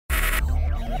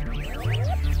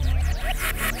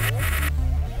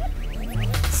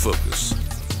Focus.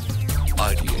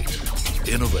 Ideate.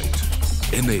 Innovate.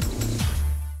 Enable.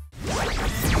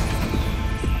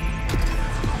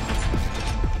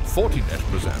 Fortinet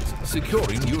presents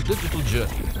Securing Your Digital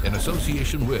Journey in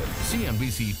association with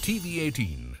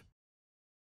CNBC-TV18.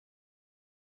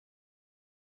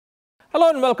 Hello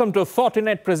and welcome to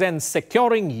Fortinet presents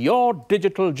Securing Your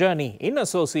Digital Journey in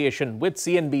association with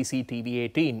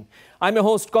CNBC-TV18. I'm your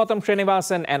host Gautam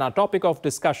Srinivasan, and our topic of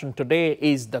discussion today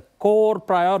is the core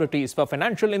priorities for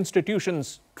financial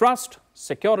institutions: trust,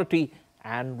 security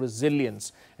and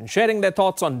resilience. And sharing their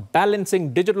thoughts on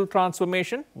balancing digital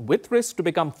transformation with risk to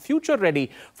become future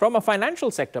ready from a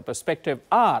financial sector perspective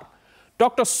are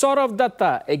Dr. Saurav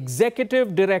Datta,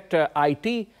 Executive Director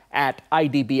IT at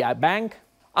IDBI Bank;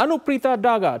 Anuprita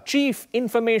Daga, Chief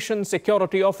Information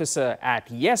Security Officer at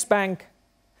Yes Bank;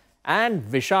 and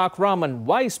Vishak Raman,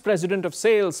 Vice President of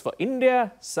Sales for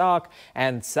India, SAARC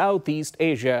and Southeast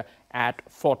Asia at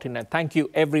Fortinet. Thank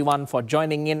you everyone for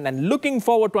joining in and looking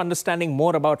forward to understanding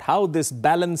more about how this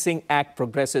balancing act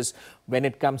progresses when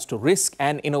it comes to risk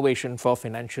and innovation for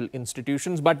financial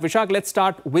institutions. But Vishak, let's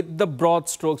start with the broad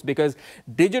strokes, because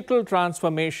digital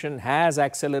transformation has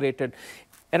accelerated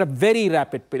at a very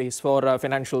rapid pace for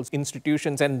financial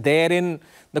institutions, and therein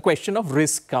the question of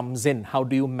risk comes in. How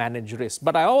do you manage risk?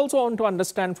 But I also want to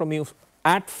understand from you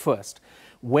at first,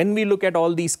 when we look at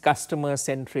all these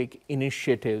customer-centric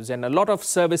initiatives and a lot of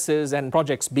services and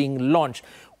projects being launched,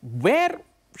 where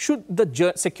should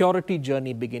the security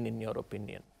journey begin in your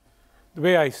opinion? The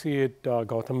way I see it,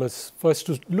 Gautam, is first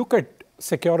to look at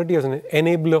security as an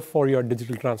enabler for your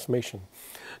digital transformation.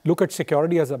 Look at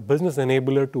security as a business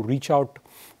enabler to reach out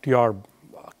to your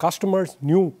customers,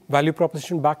 new value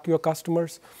proposition back to your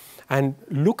customers, and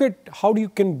look at how you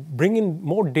can bring in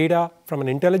more data from an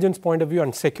intelligence point of view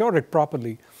and secure it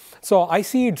properly. So I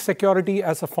see security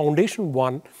as a foundation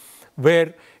one,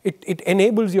 where it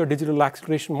enables your digital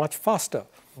acceleration much faster,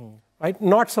 right?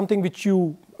 Not something which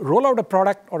you roll out a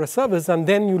product or a service and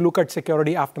then you look at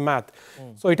security aftermath.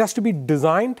 So it has to be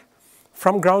designed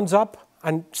from grounds up,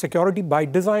 and security by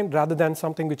design, rather than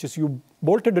something which is you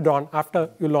bolted it on after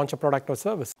you launch a product or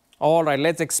service. All right,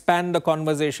 let's expand the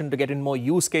conversation to get in more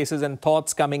use cases and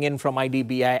thoughts coming in from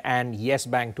IDBI and Yes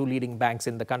Bank, two leading banks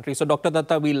in the country. So Dr.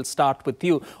 Datta, we'll start with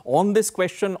you on this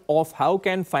question of how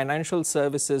can financial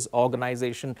services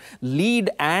organization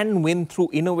lead and win through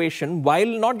innovation while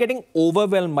not getting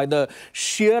overwhelmed by the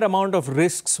sheer amount of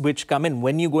risks which come in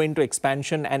when you go into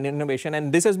expansion and innovation.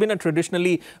 And this has been a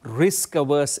traditionally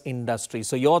risk-averse industry.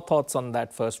 So your thoughts on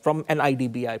that first from an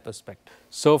IDBI perspective.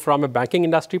 So from a banking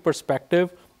industry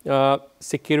perspective,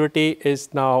 security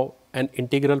is now an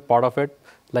integral part of it.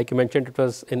 Like you mentioned, it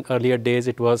was in earlier days,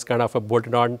 it was kind of a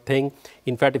bolted on thing.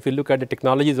 In fact, if you look at the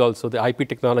technologies also, the IP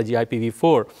technology,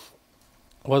 IPv4,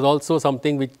 was also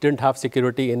something which didn't have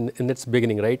security in its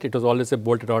beginning, right? It was always a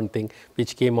bolted on thing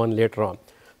which came on later on.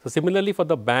 So similarly for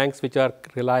the banks which are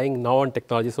relying now on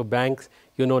technology, so banks,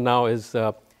 you know, now is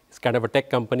kind of a tech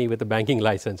company with a banking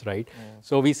license, right?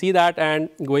 So we see that, and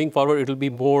going forward, it will be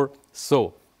more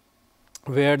so,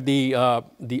 where the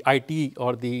IT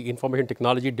or the information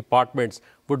technology departments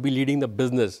would be leading the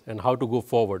business and how to go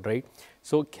forward, right?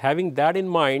 So having that in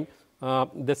mind,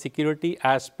 the security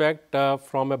aspect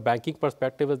from a banking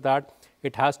perspective is that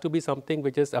it has to be something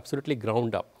which is absolutely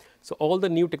ground up. So all the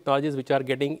new technologies which are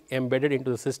getting embedded into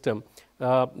the system,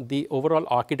 the overall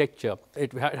architecture,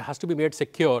 it has to be made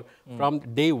secure from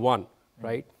day one,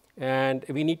 right? And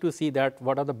we need to see that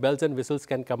what are the bells and whistles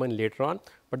can come in later on,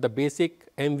 but the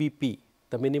basic MVP,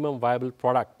 the minimum viable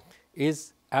product,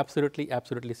 is absolutely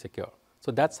secure.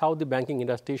 So that's how the banking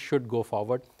industry should go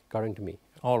forward, according to me.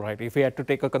 All right. If we had to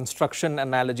take a construction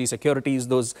analogy, security is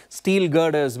those steel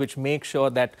girders which make sure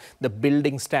that the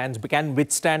building can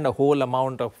withstand a whole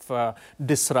amount of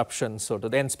disruption. So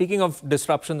then, speaking of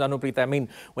disruptions, Anuprita, I mean,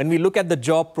 when we look at the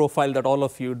job profile that all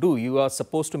of you do, you are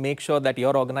supposed to make sure that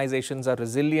your organizations are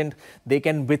resilient, they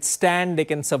can withstand, they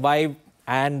can survive,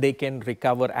 and they can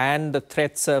recover, and the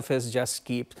threat surface just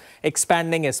keeps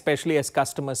expanding, especially as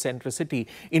customer centricity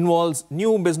involves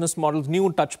new business models,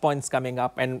 new touch points coming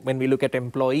up. And when we look at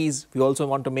employees, we also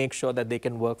want to make sure that they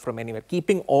can work from anywhere.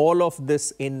 Keeping all of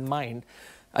this in mind,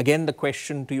 again, the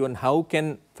question to you, and how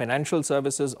can financial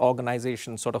services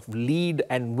organizations sort of lead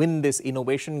and win this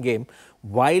innovation game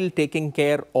while taking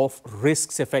care of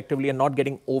risks effectively and not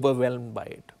getting overwhelmed by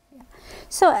it?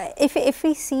 So if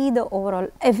we see the overall,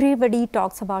 everybody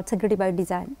talks about security by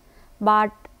design,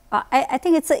 but I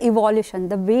think it's an evolution.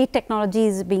 The way technology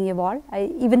is being evolved,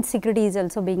 even security is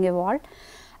also being evolved.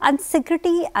 And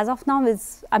security as of now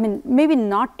is, I mean, maybe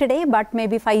not today, but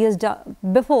maybe 5 years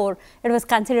before, it was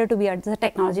considered to be a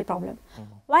technology problem.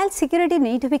 while security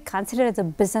need to be considered as a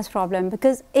business problem,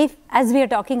 because if, as we are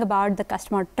talking about the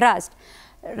customer trust,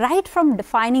 right from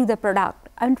defining the product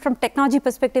and from technology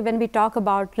perspective, when we talk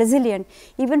about resilient,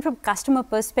 even from customer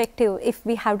perspective, if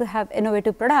we have to have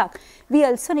innovative product, we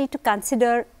also need to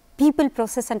consider people,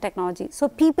 process and technology. So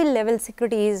people level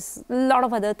security is a lot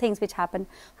of other things which happen.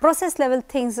 Process level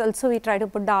things also we try to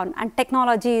put down, and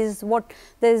technology is what,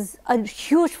 there's a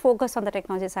huge focus on the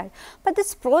technology side. But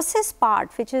this process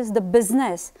part, which is the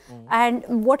business, and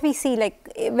what we see,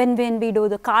 like when we do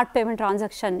the card payment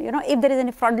transaction, you know, if there is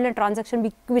any fraudulent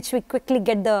transaction, which we quickly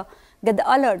get the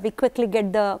alert, we quickly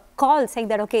get the call saying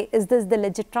that, okay, is this the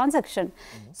legit transaction?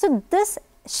 So this,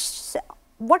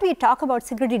 what we talk about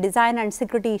security design and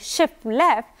security shift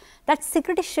left, that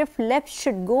security shift left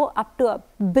should go up to a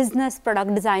business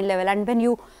product design level. And when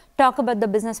you talk about the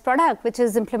business product, which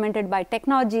is implemented by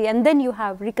technology, and then you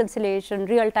have reconciliation,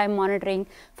 real-time monitoring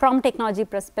from technology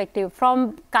perspective,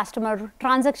 from customer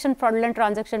transaction, fraudulent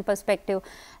transaction perspective,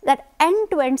 that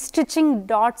end-to-end stitching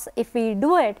dots, if we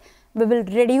do it, we will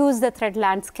reduce the threat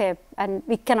landscape, and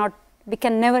we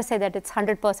can never say that it's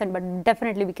 100%, but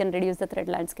definitely we can reduce the threat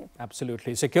landscape.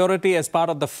 Absolutely. Security as part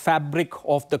of the fabric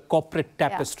of the corporate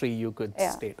tapestry, you could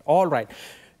state. All right.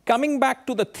 Coming back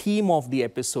to the theme of the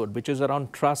episode, which is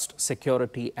around trust,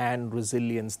 security and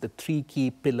resilience, the three key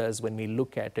pillars when we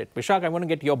look at it. Vishak, I want to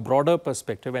get your broader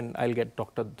perspective, and I'll get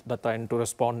Dr. Datta in to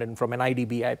respond in from an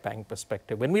IDBI bank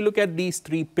perspective. When we look at these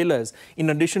three pillars,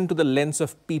 in addition to the lens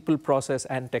of people, process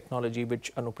and technology,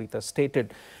 which Anupreeta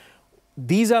stated,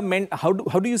 these are meant, how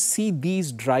do you see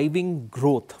these driving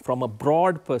growth from a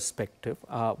broad perspective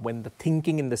when the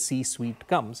thinking in the C-suite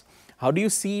comes? How do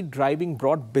you see driving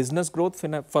broad business growth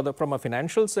from a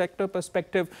financial sector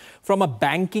perspective, from a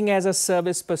banking as a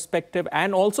service perspective,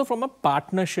 and also from a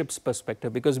partnerships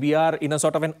perspective? Because we are in a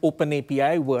sort of an open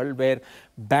API world where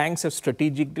banks have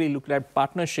strategically looked at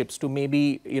partnerships to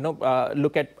maybe,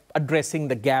 look at addressing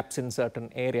the gaps in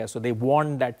certain areas. So they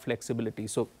want that flexibility.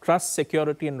 So trust,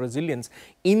 security and resilience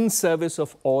in service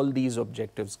of all these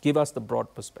objectives. Give us the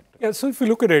broad perspective. Yeah, so if you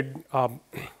look at it,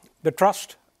 the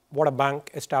trust, what a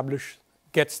bank establishes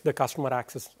gets the customer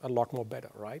access a lot more better,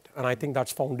 right? And I think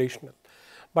that's foundational.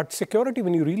 But security,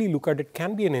 when you really look at it,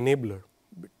 can be an enabler.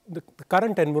 The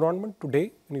current environment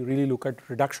today, when you really look at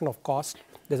reduction of cost,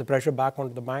 there's a pressure back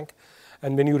onto the bank.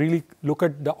 And when you really look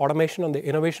at the automation and the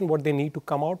innovation, what they need to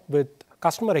come out with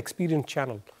customer experience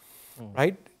channel,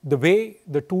 right? The way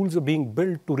the tools are being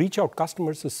built to reach out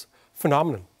customers is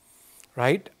phenomenal,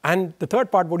 right? And the third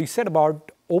part, what you said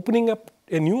about opening up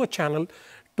a newer channel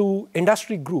to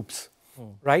industry groups,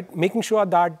 right? Making sure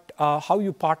that how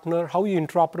you partner, how you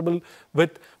interoperable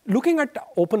with looking at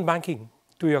open banking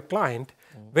to your client,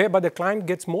 whereby the client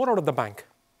gets more out of the bank,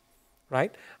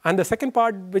 right? And the second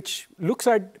part, which looks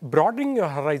at broadening your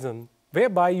horizon,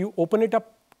 whereby you open it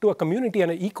up to a community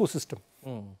and an ecosystem,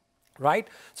 right?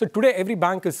 So today, every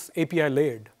bank is API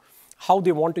layered. How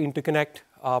they want to interconnect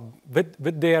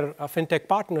with their fintech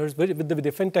partners, with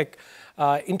the fintech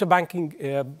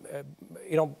interbanking,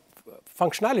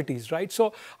 functionalities, right?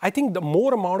 So I think the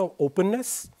more amount of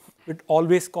openness would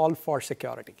always call for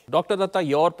security. Dr. Datta,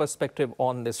 your perspective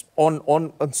on this,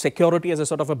 on security as a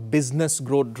sort of a business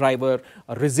growth driver,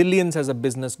 resilience as a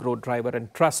business growth driver,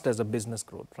 and trust as a business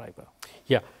growth driver.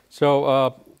 Yeah.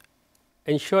 So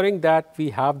ensuring that we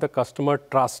have the customer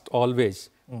trust always,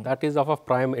 that is of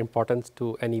prime importance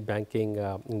to any banking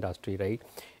industry, right?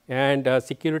 And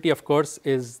security, of course,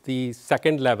 is the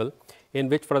second level, in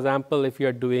which, for example, if you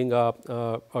are doing a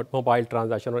mobile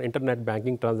transaction or internet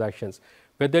banking transactions,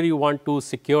 whether you want to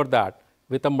secure that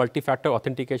with a multi-factor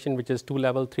authentication, which is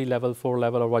 2-level, 3-level,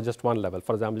 4-level, or just 1 level,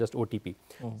 for example, just OTP.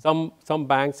 Some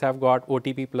banks have got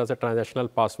OTP plus a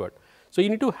transactional password. So you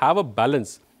need to have a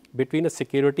balance between a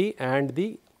security and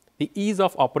the ease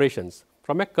of operations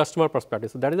from a customer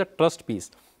perspective. So that is a trust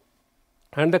piece.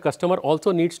 And the customer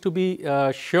also needs to be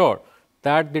sure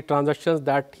that the transactions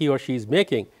that he or she is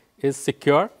making is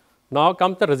secure. Now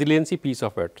comes the resiliency piece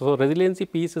of it. So resiliency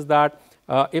piece is that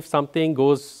if something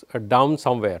goes down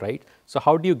somewhere, right? So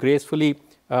how do you gracefully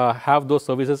have those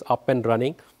services up and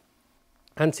running?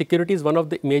 And security is one of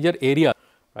the major areas,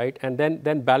 right? And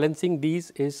then balancing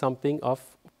these is something of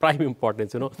prime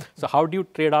importance, So how do you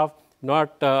trade off,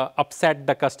 not upset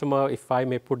the customer, if I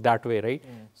may put that way, right?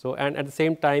 So, and at the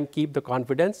same time, keep the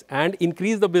confidence and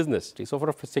increase the business. So from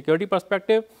a security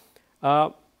perspective,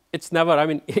 it's never,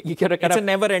 you can it's a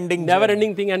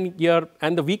never-ending thing,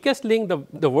 and the weakest link,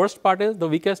 the worst part is the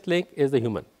weakest link is the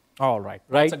human. All right.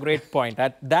 That's a great point.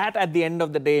 That at the end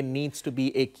of the day needs to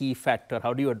be a key factor.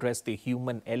 How do you address the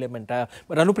human element? But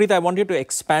Anupreeta, I want you to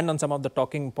expand on some of the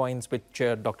talking points which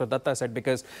Dr. Datta said,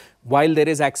 because while there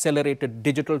is accelerated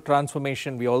digital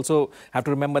transformation, we also have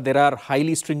to remember there are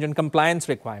highly stringent compliance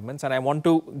requirements. And I want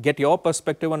to get your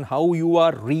perspective on how you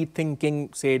are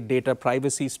rethinking, say, data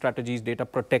privacy strategies, data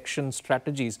protection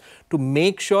strategies to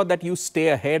make sure that you stay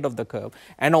ahead of the curve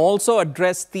and also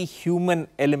address the human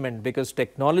element, because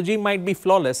technology might be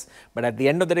flawless, but at the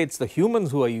end of the day, it's the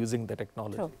humans who are using the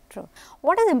technology. True, true.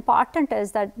 What is important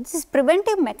is that this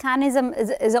preventive mechanism is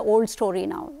an old story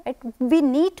now, right? We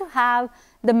need to have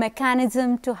the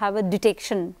mechanism to have a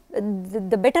detection,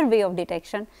 the better way of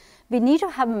detection. We need to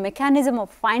have a mechanism of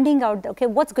finding out, okay,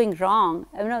 what's going wrong.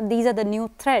 You know, these are the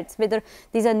new threats, whether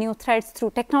these are new threats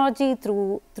through technology,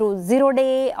 through zero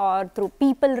day, or through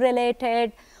people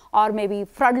related, or maybe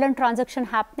fraudulent transaction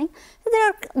happening. So there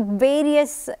are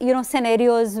various, you know,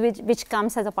 scenarios which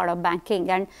comes as a part of banking,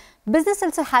 and business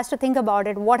also has to think about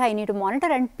it, what I need to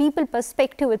monitor, and people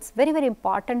perspective. It's very, very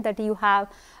important that you have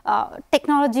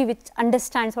technology which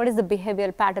understands what is the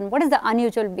behavioral pattern, what is the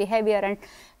unusual behavior, and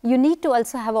you need to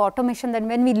also have automation that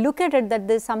when we look at it that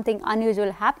there's something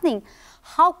unusual happening,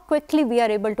 how quickly we are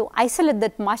able to isolate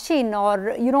that machine,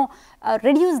 or you know,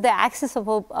 reduce the access of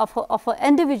an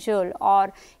individual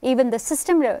or even the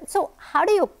system level. So how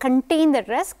do you contain the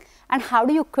risk and how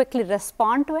do you quickly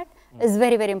respond to it is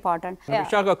very, very important.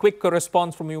 Vishak, a quick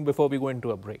response from you before we go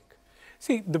into a break.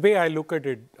 See, the way I look at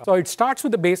it, so it starts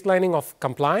with the baselining of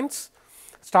compliance,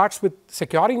 starts with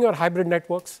securing your hybrid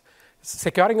networks,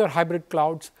 securing your hybrid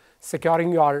clouds,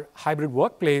 securing your hybrid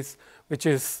workplace, which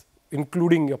is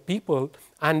including your people,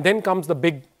 and then comes the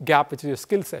big gap, which is your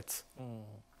skill sets.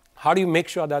 How do you make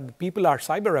sure that the people are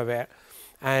cyber aware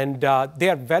and they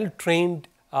are well trained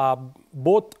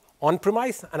both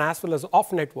on-premise and as well as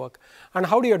off-network? And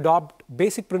how do you adopt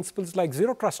basic principles like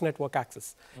zero trust network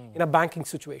access in a banking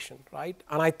situation, right?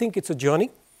 And I think it's a journey.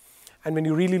 And when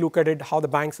you really look at it, how the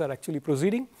banks are actually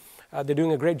proceeding, they're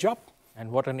doing a great job. And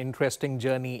what an interesting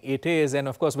journey it is. And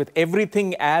of course, with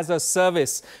everything as a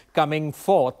service coming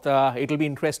forth, it'll be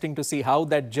interesting to see how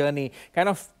that journey kind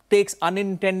of takes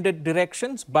unintended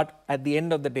directions, but at the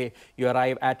end of the day, you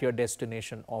arrive at your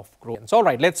destination of growth. So, all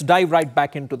right, let's dive right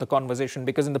back into the conversation,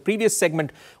 because in the previous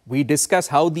segment, we discussed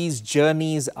how these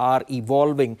journeys are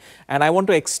evolving. And I want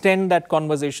to extend that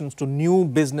conversations to new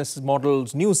business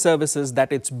models, new services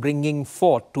that it's bringing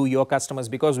forth to your customers,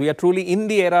 because we are truly in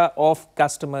the era of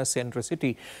customer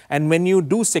centricity. And when you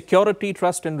do security,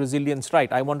 trust and resilience right,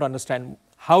 I want to understand,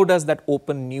 how does that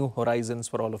open new horizons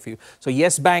for all of you? So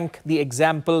Yes Bank, the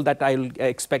example that I'll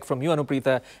expect from you,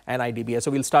 Anupreeta, and IDBI. So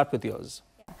we'll start with yours.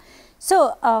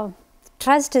 So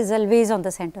trust is always on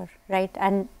the center, right?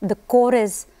 And the core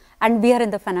is, and we are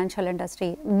in the financial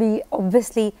industry, we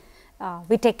obviously,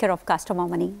 we take care of customer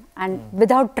money. And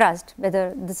without trust,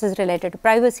 whether this is related to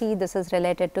privacy, this is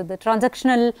related to the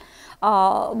transactional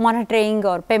monitoring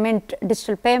or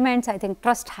digital payments, I think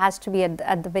trust has to be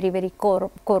at the very, very core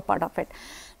part of it.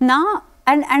 Now,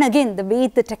 and again, the way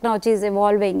the technology is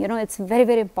evolving, you know, it's very,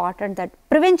 very important that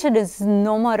prevention is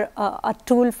no more a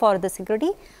tool for the security,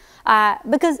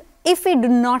 because if we do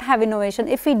not have innovation,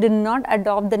 if we do not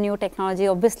adopt the new technology,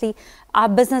 obviously our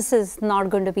business is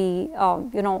not going to be,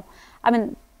 you know, I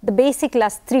mean, the basic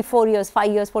last 3, 4 years,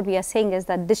 5 years, what we are saying is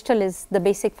that digital is the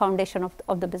basic foundation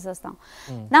of the business now.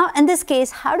 Now, in this case,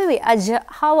 how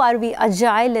are we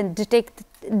agile in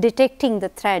detecting the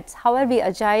threats? How are we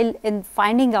agile in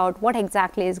finding out what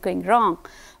exactly is going wrong?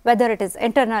 Whether it is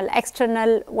internal,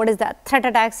 external, what is the threat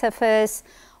attack surface,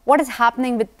 what is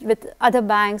happening with other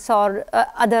banks or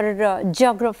other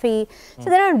geography.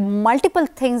 So there are multiple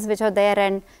things which are there,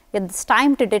 and it's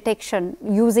time to detection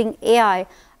using AI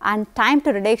and time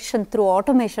to detection through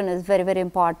automation is very, very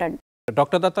important.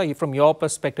 Dr. Datta, from your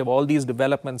perspective, all these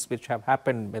developments which have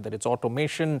happened, whether it's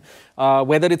automation,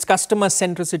 whether it's customer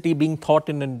centricity being thought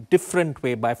in a different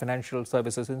way by financial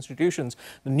services institutions,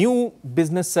 new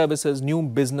business services, new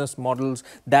business models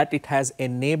that it has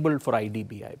enabled for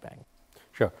IDBI Bank.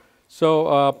 Sure.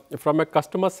 So, from a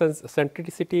customer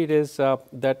centricity, it is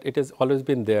that it has always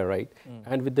been there, right?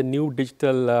 And with the new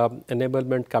digital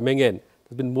enablement coming in,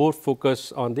 there's been more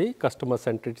focus on the customer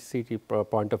centricity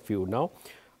point of view now.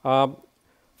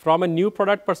 From a new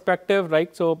product perspective,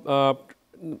 right? So,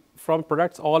 from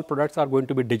products, all products are going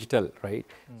to be digital, right?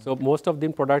 So, most of the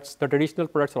products, the traditional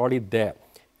products are already there.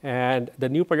 And the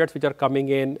new products which are coming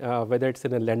in, whether it's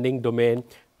in a lending domain,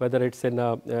 whether it's in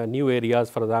new areas,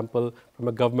 for example, from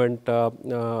a government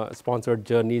sponsored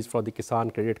journeys for the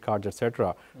Kisan credit cards,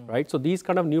 etc. Right? So these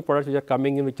kind of new products which are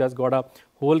coming in, which has got a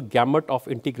whole gamut of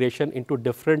integration into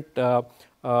different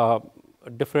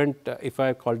if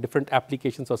I call different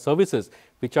applications or services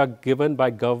which are given by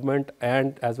government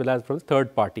and as well as from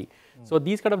third party. So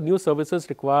these kind of new services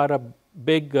require a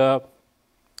big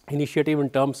initiative in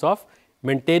terms of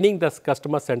maintaining the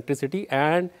customer centricity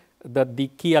and the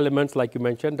key elements like you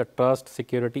mentioned, the trust,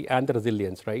 security and the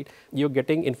resilience, right? You're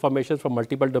getting information from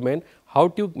multiple domains, how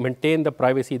to maintain the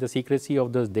privacy, the secrecy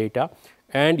of this data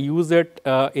and use it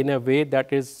in a way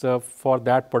that is for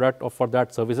that product or for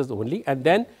that services only, and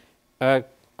then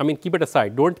keep it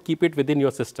aside, don't keep it within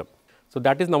your system. So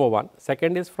that is number one.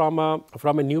 Second is from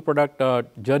a new product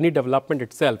journey development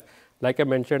itself. Like I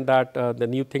mentioned that the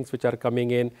new things which are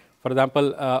coming in, for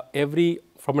example,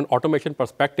 from an automation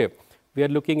perspective, we are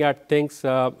looking at things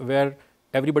where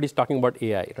everybody is talking about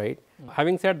AI, right?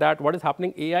 Having said that, what is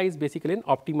happening, AI is basically an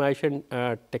optimization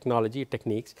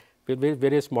techniques with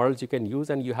various models you can use,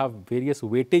 and you have various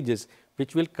weightages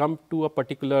which will come to a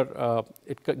particular,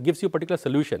 it gives you a particular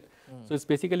solution. So it's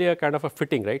basically a kind of a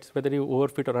fitting, right? So whether you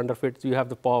overfit or underfit, so you have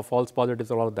the false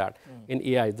positives and all of that in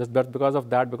AI, just because of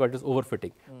that, because it is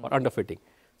overfitting or underfitting.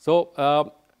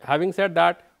 So having said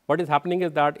that, what is happening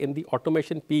is that in the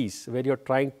automation piece, where you're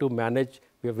trying to manage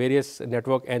your various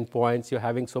network endpoints, you're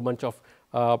having so much of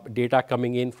data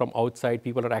coming in from outside,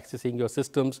 people are accessing your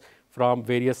systems from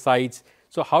various sites.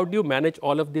 So how do you manage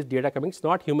all of this data coming? It's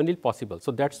not humanly possible.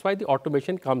 So that's why the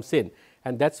automation comes in,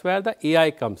 and that's where the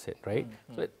AI comes in, right?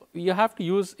 So you have to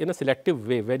use in a selective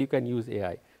way where you can use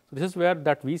AI. So this is where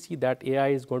that we see that AI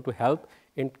is going to help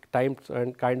in times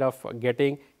and kind of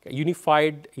getting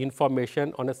unified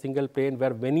information on a single plane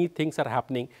where many things are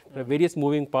happening. There are various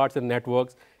moving parts and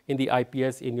networks in the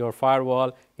IPS, in your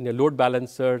firewall, in your load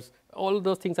balancers, all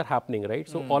those things are happening, right?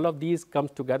 So all of these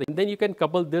comes together. And then you can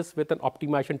couple this with an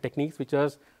optimization techniques which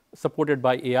is supported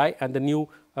by AI, and the new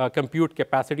compute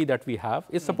capacity that we have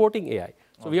is supporting AI.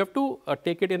 So we have to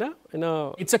take it in a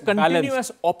it's a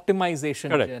continuous optimization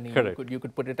journey. Correct. You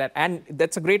could put it at, and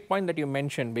that's a great point that you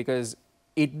mentioned, because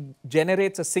it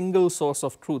generates a single source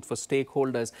of truth for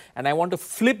stakeholders. And I want to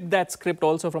flip that script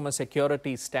also from a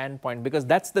security standpoint, because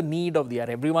that's the need of the hour.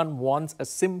 Everyone wants a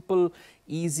simple,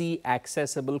 easy,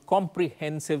 accessible,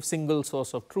 comprehensive single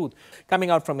source of truth coming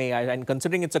out from AI. And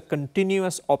considering it's a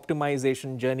continuous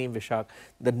optimization journey, Vishak,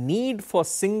 the need for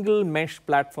single mesh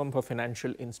platform for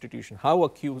financial institution, how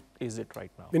acute is it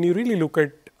right now? When you really look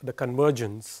at the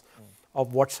convergence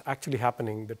of what's actually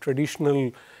happening, the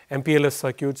traditional MPLS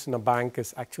circuits in a bank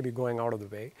is actually going out of the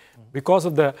way because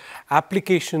of the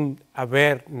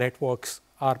application-aware networks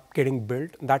are getting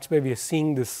built. That's where we are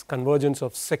seeing this convergence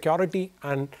of security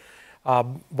and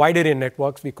wide area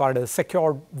networks. We call it a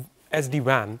secure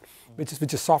SD-WAN, which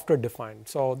is software defined.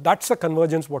 So that's the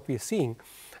convergence what we are seeing.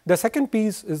 The second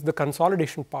piece is the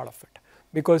consolidation part of it,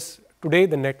 because today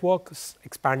the network is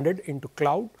expanded into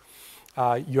cloud,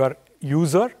 your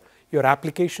user, your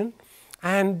application,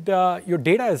 and your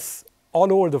data is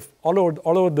all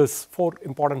over these four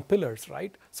important pillars,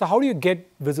 right? So how do you get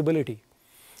visibility?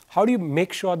 How do you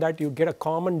make sure that you get a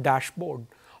common dashboard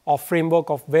or framework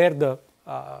of where the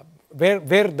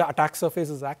attack surface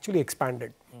is actually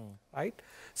expanded, right?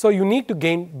 So you need to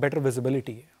gain better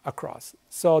visibility across.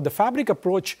 So the Fabric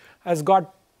approach has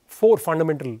got four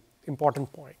fundamental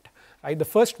important points, right? The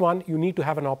first one, you need to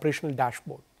have an operational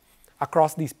dashboard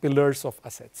across these pillars of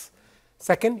assets.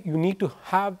 Second, you need to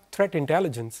have threat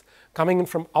intelligence coming in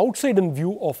from outside in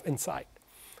view of inside,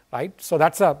 right? So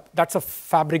that's a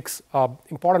Fabric's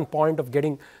important point of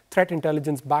getting threat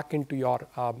intelligence back into your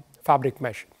Fabric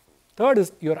mesh. Third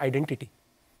is your identity,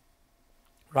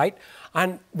 right?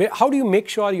 And how do you make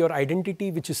sure your identity,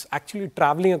 which is actually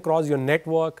traveling across your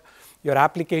network, your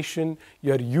application,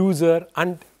 your user,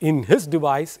 and in his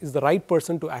device is the right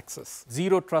person to access?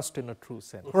 Zero trust in a true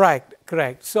sense. Right,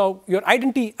 correct. So your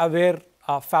identity-aware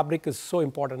Fabric is so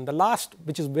important. The last,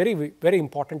 which is very, very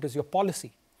important, is your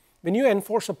policy. When you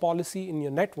enforce a policy in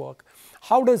your network,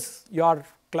 how does your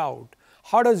cloud,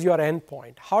 how does your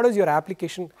endpoint, how does your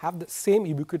application have the same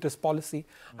ubiquitous policy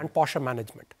and posture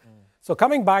management? So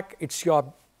coming back, it's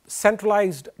your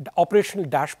centralized operational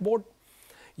dashboard,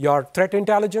 your threat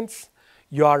intelligence,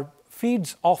 your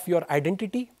feeds of your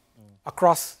identity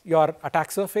across your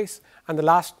attack surface, and the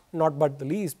last, not but the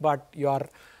least, but your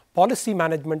policy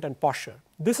management and posture.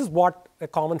 This is what a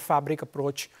common Fabric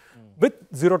approach with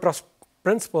zero trust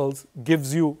principles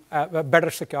gives you a better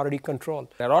security control.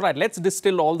 All right, let's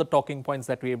distill all the talking points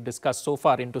that we have discussed so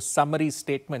far into summary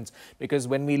statements, because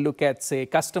when we look at, say,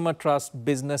 customer trust,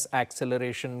 business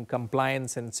acceleration,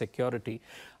 compliance and security,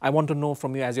 I want to know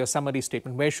from you as your summary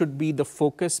statement, where should be the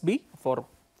focus be for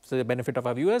the benefit of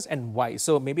our viewers and why?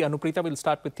 So maybe Anupreeta will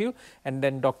start with you and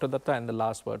then Dr. Datta and the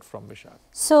last word from Vishak.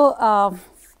 So,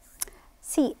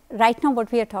 see, right now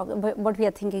what we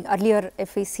are thinking earlier,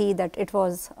 if we see that it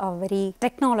was a very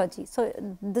technology. So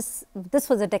this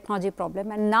was a technology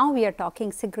problem, and now we are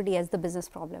talking security as the business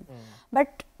problem.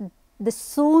 But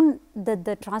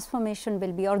the transformation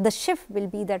will be, or the shift will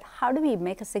be, that how do we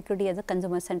make a security as a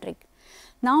consumer centric?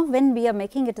 Now, when we are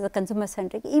making it as a consumer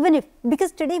centric, even if,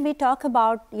 because today we talk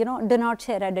about, do not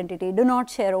share identity, do not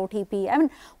share OTP, I mean,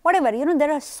 whatever,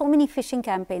 there are so many phishing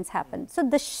campaigns happen. So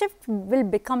the shift will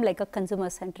become like a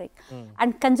consumer centric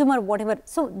and consumer whatever.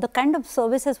 So the kind of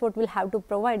services what we'll have to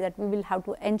provide, that we will have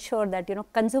to ensure that,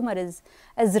 consumer is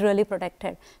really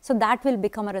protected. So that will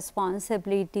become a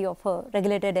responsibility of a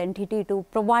regulated entity to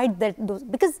provide those,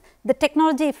 because the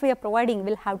technology, if we are providing,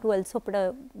 will have to also put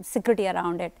a security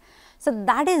around it. So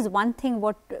that is one thing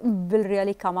what will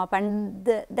really come up, and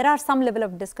there are some level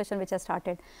of discussion which has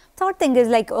started. Third thing is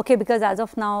like, okay, because as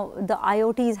of now the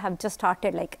IoTs have just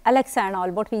started, like Alexa and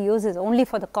all, what we use is only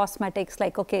for the cosmetics,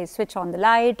 like, okay, switch on the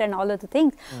light and all of the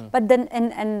things. But then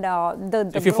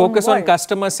if you focus on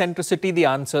customer centricity, the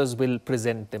answers will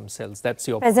present themselves. That's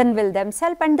your present will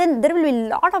themselves, and then there will be a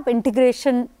lot of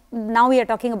integration. Now we are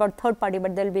talking about third party,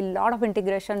 but there will be a lot of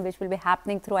integration which will be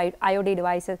happening through IoT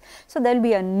devices. So there will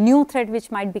be a new threat which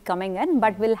might be coming in,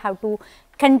 but we'll have to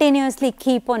continuously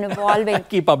keep on evolving.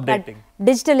 Keep updating. But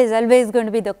digital is always going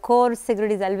to be the core,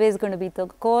 security is always going to be the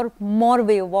core. More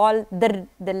we evolve, the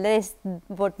less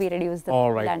what we reduce the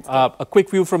landscape. A quick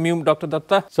view from you, Dr.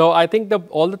 Datta. So I think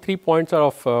all the 3 points are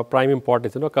of prime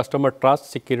importance, customer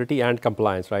trust, security and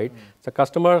compliance, right? So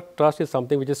customer trust is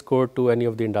something which is core to any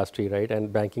of the industry, right?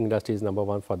 And banking industry is number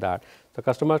one for that. So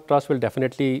customer trust will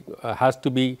definitely has to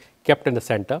be kept in the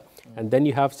center. And then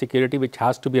you have security which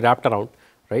has to be wrapped around.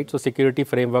 Right? So security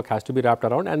framework has to be wrapped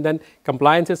around, and then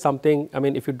compliance is something, I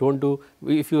mean, if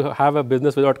you have a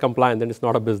business without compliance, then it's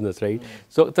not a business, right?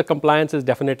 So the compliance is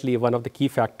definitely one of the key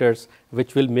factors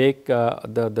which will make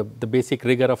the basic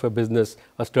rigor of a business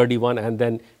a sturdy one, and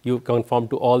then you conform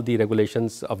to all the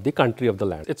regulations of the country, of the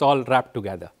land. It's all wrapped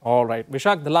together. All right.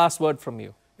 Vishak, the last word from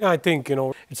you. Yeah, I think,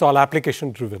 it's all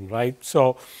application driven, right?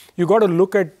 So you got to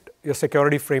look at your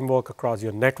security framework across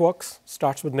your networks,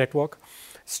 starts with network.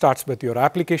 Starts with your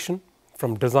application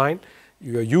from design,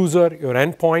 your user, your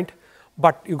endpoint,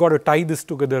 but you got to tie this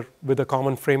together with a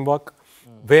common framework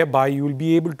whereby you will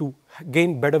be able to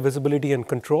gain better visibility and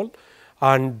control.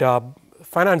 And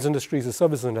finance industry is a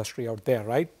service industry out there,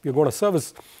 right? You're going to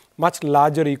service much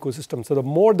larger ecosystem. So the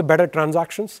more, the better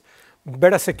transactions,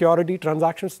 better security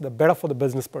transactions, the better for the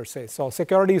business per se. So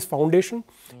security is foundation.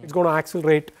 It's going to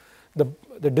accelerate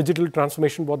the digital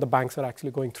transformation what the banks are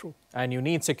actually going through. And you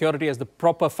need security as the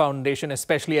proper foundation,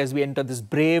 especially as we enter this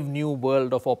brave new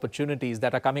world of opportunities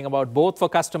that are coming about both for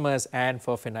customers and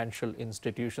for financial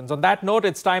institutions. On that note,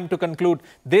 it's time to conclude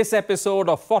this episode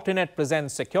of Fortinet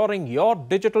Presents Securing Your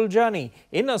Digital Journey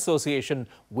in association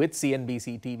with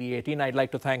CNBC-TV18. I'd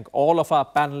like to thank all of our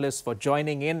panelists for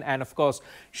joining in and, of course,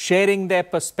 sharing their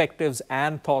perspectives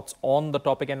and thoughts on the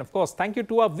topic. And, of course, thank you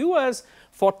to our viewers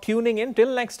for tuning in.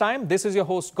 Till next time, this is your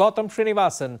host Gautam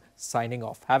Srinivasan signing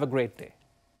off. Have a great day.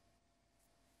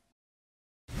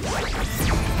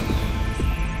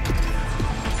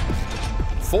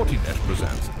 Fortinet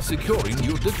presents Securing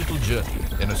Your Digital Journey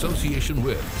in association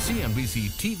with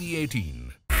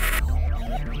CNBC-TV18.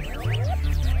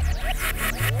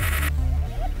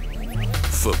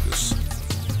 Focus,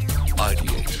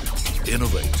 ideate,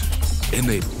 innovate,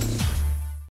 enable.